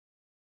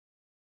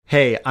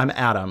Hey, I'm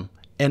Adam,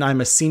 and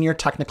I'm a senior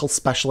technical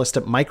specialist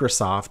at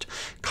Microsoft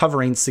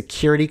covering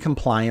security,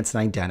 compliance,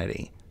 and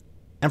identity.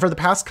 And for the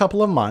past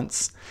couple of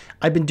months,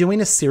 I've been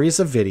doing a series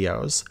of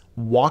videos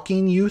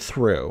walking you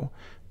through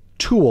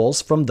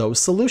tools from those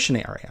solution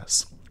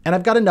areas. And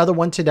I've got another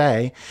one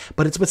today,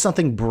 but it's with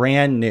something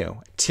brand new.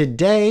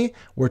 Today,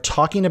 we're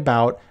talking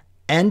about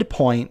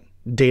Endpoint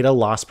Data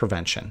Loss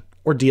Prevention,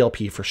 or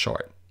DLP for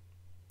short.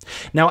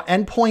 Now,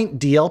 Endpoint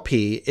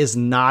DLP is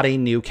not a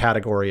new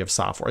category of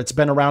software. It's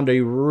been around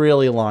a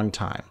really long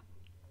time.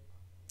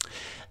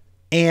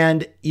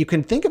 And you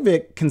can think of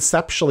it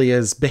conceptually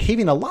as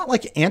behaving a lot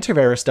like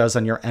antivirus does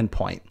on your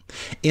endpoint,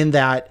 in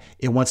that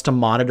it wants to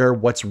monitor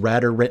what's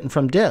read or written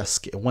from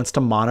disk. It wants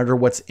to monitor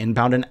what's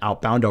inbound and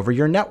outbound over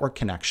your network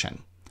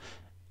connection.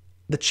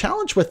 The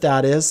challenge with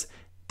that is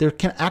there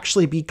can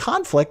actually be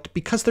conflict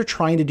because they're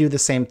trying to do the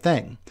same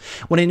thing.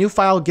 When a new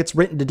file gets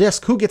written to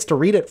disk, who gets to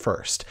read it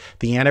first?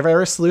 The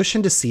antivirus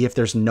solution to see if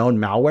there's known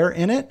malware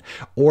in it,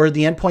 or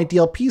the Endpoint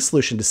DLP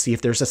solution to see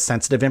if there's a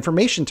sensitive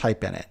information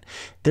type in it?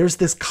 There's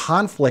this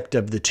conflict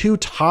of the two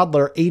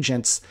toddler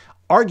agents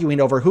arguing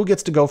over who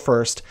gets to go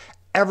first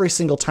every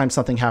single time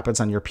something happens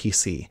on your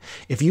PC.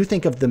 If you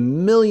think of the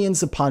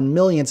millions upon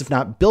millions, if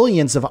not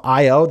billions of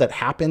I/O that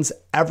happens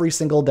every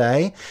single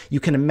day, you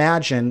can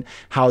imagine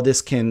how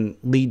this can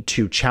lead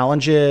to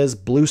challenges,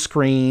 blue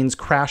screens,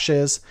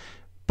 crashes,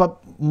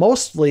 but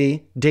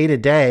mostly day to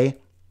day,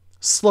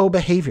 slow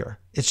behavior.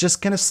 It's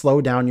just going to slow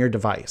down your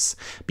device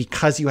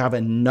because you have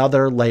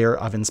another layer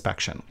of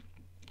inspection.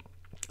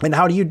 And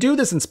how do you do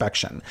this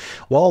inspection?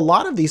 Well, a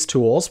lot of these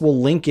tools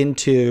will link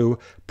into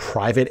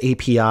private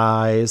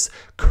APIs,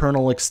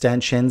 kernel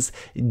extensions,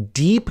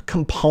 deep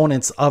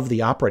components of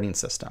the operating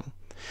system.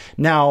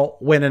 Now,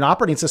 when an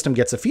operating system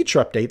gets a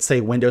feature update, say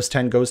Windows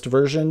 10 goes to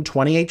version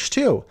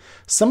 20H2,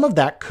 some of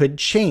that could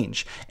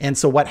change. And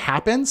so what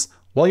happens?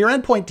 Well, your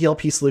Endpoint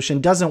DLP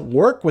solution doesn't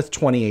work with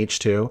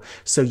 20H2,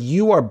 so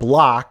you are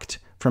blocked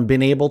from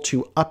being able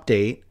to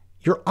update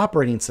your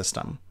operating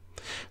system.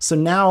 So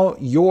now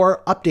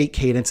your update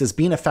cadence is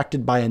being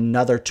affected by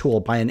another tool,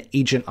 by an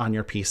agent on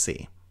your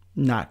PC.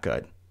 Not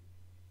good.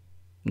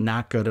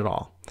 Not good at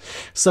all.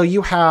 So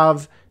you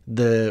have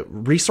the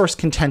resource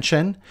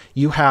contention,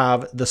 you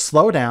have the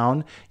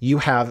slowdown, you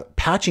have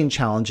patching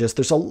challenges.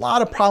 There's a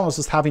lot of problems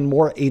with having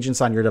more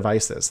agents on your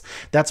devices.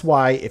 That's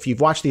why if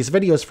you've watched these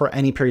videos for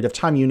any period of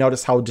time, you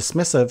notice how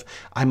dismissive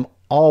I'm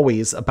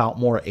always about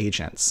more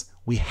agents.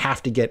 We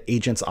have to get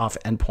agents off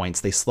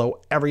endpoints. They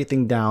slow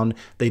everything down.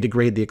 They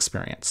degrade the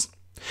experience.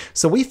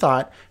 So we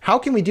thought, how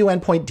can we do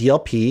Endpoint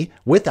DLP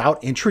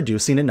without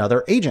introducing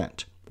another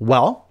agent?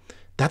 Well,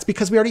 that's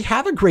because we already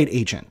have a great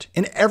agent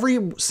in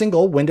every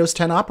single Windows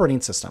 10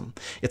 operating system.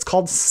 It's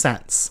called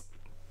Sense.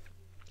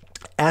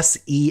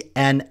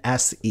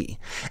 S-E-N-S-E.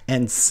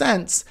 And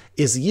Sense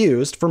is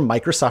used for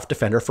Microsoft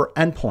Defender for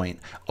Endpoint,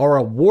 our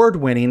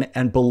award-winning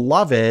and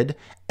beloved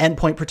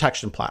endpoint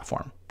protection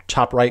platform.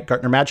 Top right,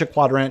 Gartner Magic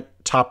Quadrant,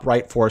 top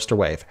right, Forrester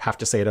Wave. Have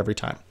to say it every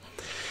time.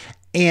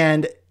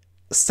 And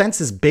Sense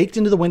is baked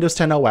into the Windows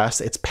 10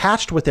 OS. It's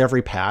patched with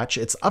every patch.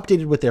 It's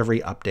updated with every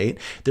update.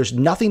 There's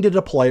nothing to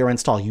deploy or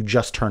install. You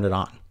just turn it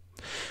on.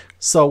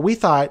 So we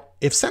thought,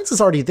 if Sense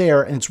is already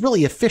there and it's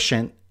really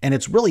efficient and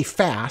it's really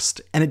fast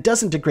and it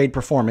doesn't degrade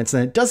performance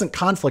and it doesn't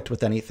conflict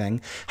with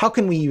anything, how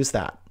can we use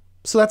that?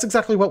 So that's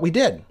exactly what we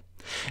did.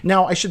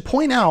 Now, I should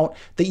point out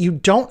that you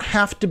don't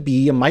have to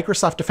be a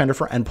Microsoft Defender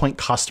for Endpoint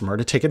customer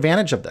to take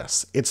advantage of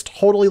this. It's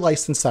totally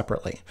licensed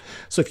separately.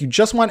 So if you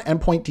just want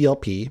Endpoint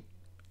DLP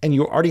and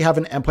you already have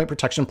an endpoint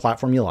protection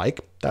platform you like,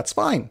 that's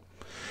fine.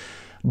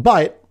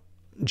 But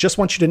just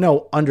want you to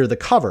know, under the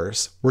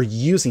covers, we're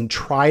using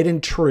tried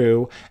and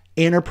true,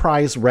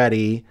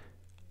 enterprise-ready,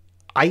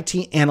 IT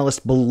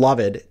analyst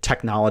beloved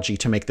technology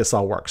to make this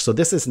all work. So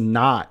this is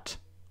not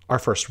our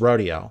first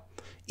rodeo,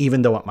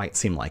 even though it might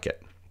seem like it.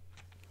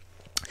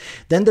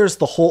 Then there's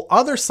the whole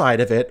other side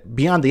of it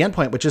beyond the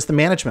endpoint, which is the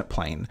management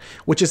plane,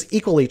 which is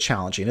equally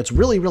challenging. It's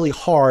really, really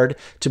hard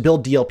to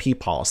build DLP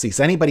policies.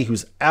 Anybody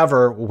who's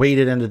ever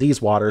waded into these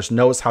waters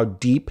knows how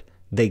deep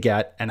they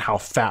get and how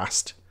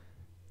fast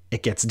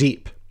it gets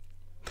deep.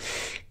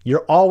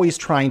 You're always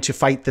trying to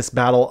fight this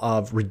battle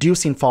of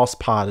reducing false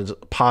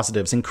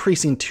positives,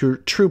 increasing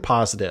true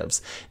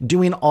positives,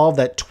 doing all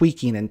that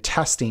tweaking and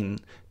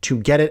testing to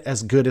get it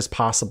as good as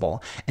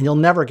possible. And you'll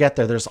never get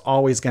there. There's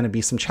always going to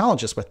be some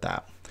challenges with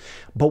that.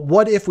 But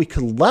what if we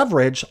could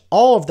leverage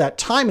all of that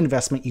time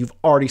investment you've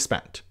already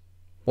spent?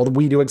 Well,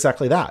 we do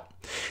exactly that.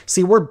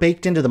 See, we're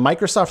baked into the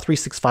Microsoft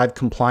 365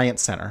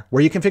 Compliance Center,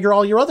 where you configure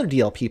all your other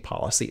DLP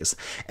policies,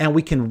 and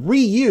we can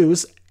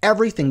reuse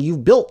everything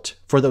you've built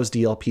for those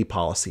DLP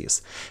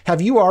policies.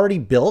 Have you already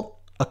built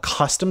a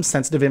custom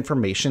sensitive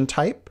information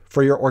type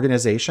for your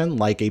organization,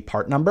 like a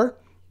part number?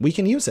 We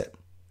can use it.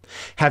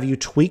 Have you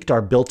tweaked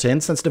our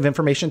built-in sensitive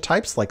information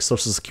types like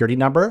social security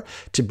number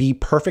to be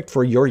perfect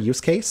for your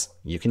use case?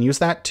 You can use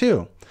that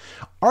too.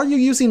 Are you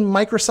using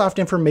Microsoft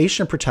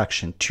Information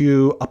Protection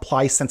to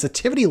apply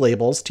sensitivity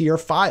labels to your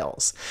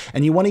files?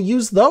 And you want to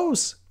use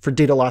those for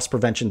data loss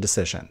prevention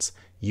decisions?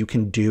 you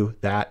can do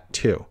that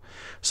too.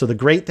 So the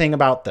great thing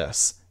about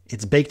this,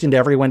 it's baked into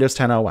every Windows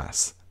 10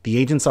 OS. The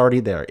agent's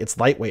already there. It's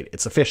lightweight,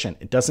 it's efficient,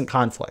 it doesn't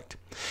conflict.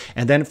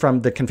 And then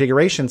from the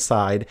configuration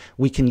side,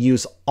 we can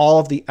use all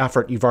of the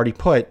effort you've already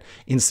put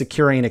in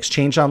securing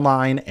Exchange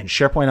Online and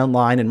SharePoint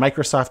Online and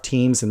Microsoft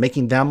Teams and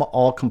making them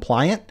all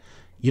compliant.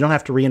 You don't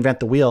have to reinvent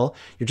the wheel.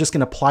 You're just going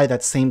to apply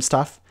that same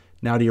stuff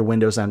now to your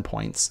Windows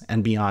endpoints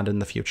and beyond in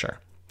the future.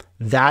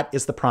 That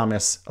is the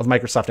promise of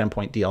Microsoft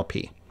Endpoint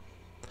DLP.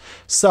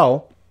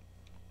 So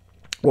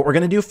what we're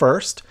going to do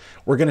first,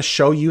 we're going to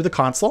show you the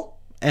console,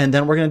 and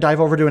then we're going to dive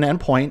over to an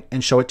endpoint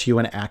and show it to you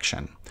in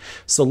action.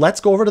 So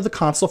let's go over to the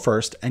console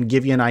first and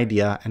give you an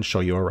idea and show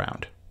you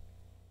around.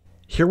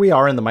 Here we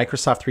are in the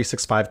Microsoft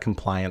 365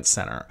 Compliance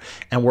Center,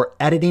 and we're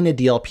editing a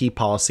DLP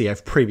policy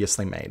I've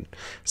previously made.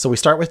 So we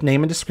start with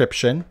name and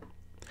description,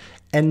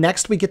 and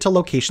next we get to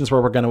locations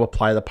where we're going to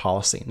apply the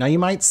policy. Now you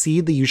might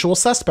see the usual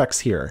suspects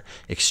here: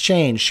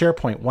 Exchange,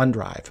 SharePoint,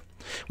 OneDrive.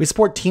 We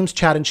support Teams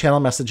chat and channel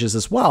messages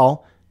as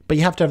well, but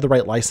you have to have the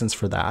right license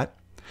for that.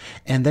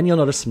 And then you'll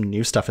notice some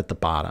new stuff at the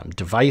bottom: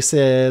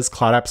 devices,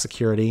 cloud app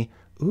security,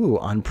 ooh,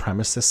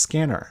 on-premises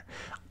scanner.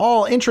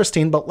 All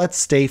interesting, but let's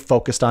stay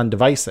focused on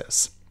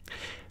devices.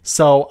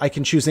 So I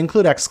can choose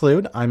include,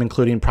 exclude. I'm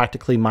including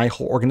practically my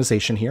whole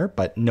organization here,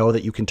 but know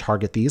that you can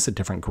target these at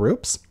different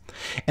groups.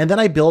 And then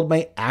I build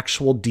my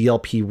actual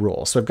DLP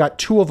rule. So I've got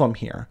two of them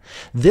here.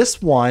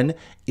 This one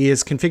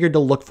is configured to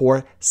look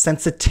for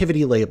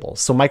sensitivity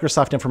labels, so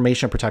Microsoft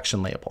information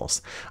protection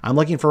labels. I'm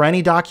looking for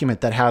any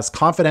document that has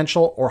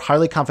confidential or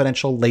highly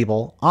confidential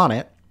label on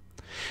it.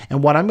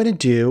 And what I'm going to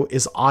do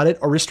is audit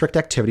or restrict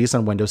activities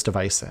on Windows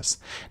devices.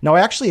 Now,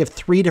 I actually have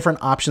three different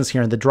options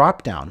here in the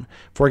dropdown.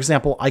 For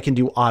example, I can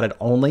do audit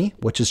only,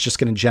 which is just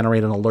going to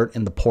generate an alert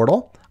in the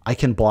portal. I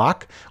can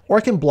block, or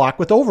I can block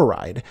with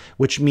override,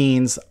 which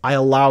means I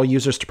allow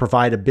users to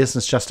provide a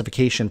business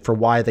justification for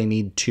why they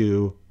need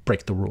to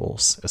break the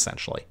rules,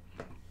 essentially.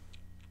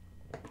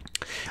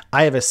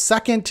 I have a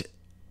second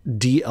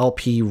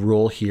DLP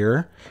rule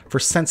here for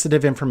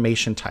sensitive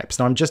information types.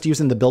 Now I'm just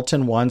using the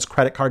built-in ones: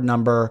 credit card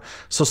number,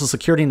 social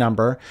security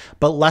number,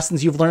 but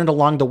lessons you've learned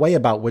along the way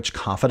about which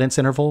confidence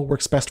interval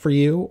works best for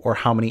you or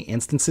how many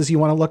instances you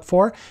want to look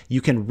for, you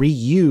can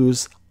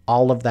reuse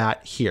all of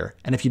that here.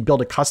 And if you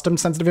build a custom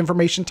sensitive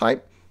information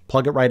type,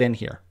 plug it right in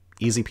here.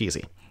 Easy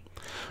peasy.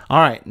 All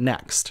right,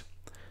 next.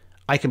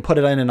 I can put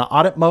it in an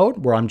audit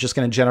mode where I'm just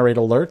going to generate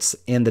alerts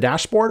in the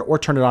dashboard, or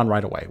turn it on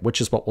right away, which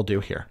is what we'll do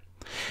here.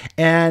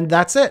 And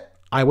that's it.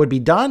 I would be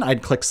done.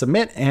 I'd click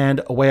submit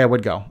and away I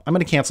would go. I'm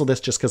going to cancel this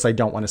just because I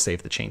don't want to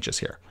save the changes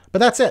here. But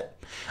that's it.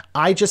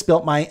 I just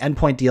built my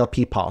Endpoint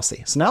DLP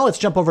policy. So now let's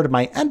jump over to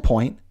my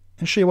endpoint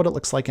and show you what it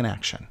looks like in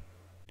action.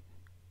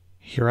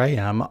 Here I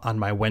am on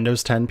my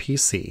Windows 10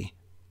 PC.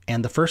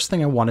 And the first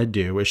thing I want to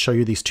do is show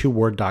you these two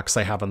Word docs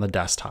I have on the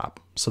desktop.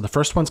 So the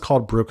first one's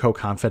called Bruco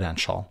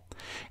Confidential.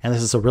 And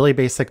this is a really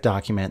basic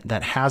document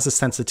that has a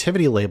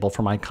sensitivity label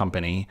for my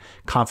company,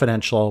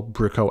 Confidential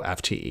Bruco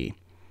FTE.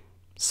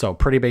 So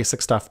pretty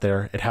basic stuff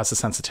there. It has a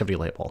sensitivity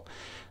label.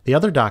 The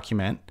other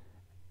document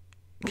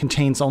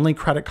contains only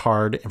credit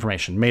card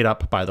information, made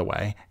up, by the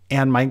way,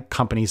 and my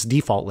company's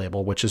default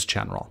label, which is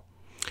general.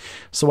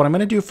 So what I'm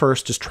going to do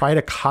first is try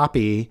to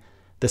copy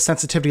the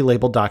sensitivity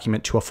label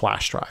document to a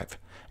flash drive.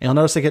 And you'll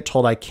notice I get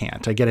told I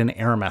can't. I get an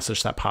error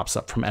message that pops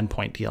up from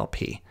Endpoint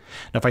DLP.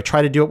 Now, if I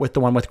try to do it with the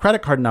one with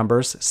credit card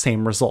numbers,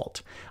 same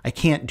result. I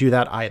can't do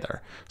that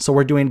either. So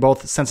we're doing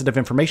both sensitive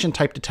information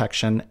type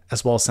detection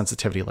as well as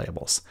sensitivity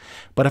labels.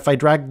 But if I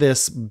drag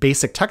this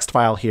basic text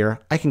file here,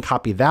 I can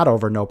copy that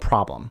over no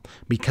problem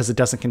because it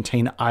doesn't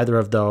contain either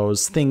of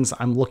those things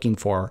I'm looking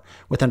for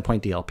with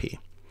Endpoint DLP.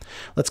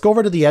 Let's go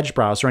over to the Edge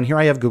browser, and here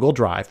I have Google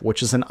Drive,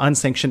 which is an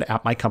unsanctioned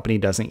app my company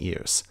doesn't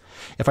use.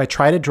 If I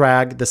try to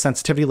drag the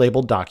sensitivity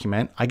labeled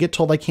document, I get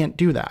told I can't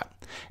do that.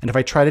 And if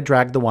I try to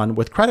drag the one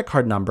with credit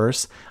card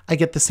numbers, I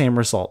get the same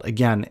result.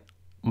 Again,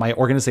 my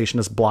organization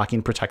is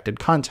blocking protected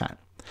content.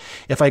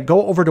 If I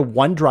go over to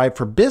OneDrive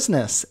for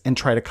Business and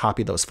try to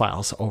copy those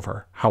files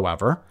over,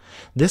 however,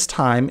 this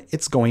time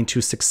it's going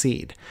to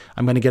succeed.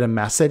 I'm going to get a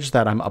message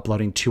that I'm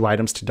uploading 2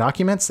 items to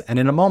documents, and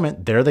in a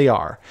moment, there they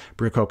are: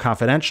 Bruco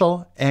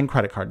Confidential and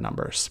credit card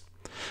numbers.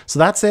 So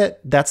that's it.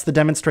 That's the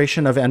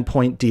demonstration of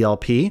Endpoint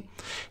DLP.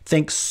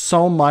 Thanks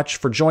so much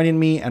for joining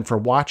me and for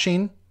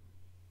watching,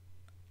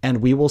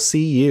 and we will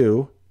see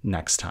you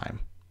next time.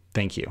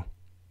 Thank you.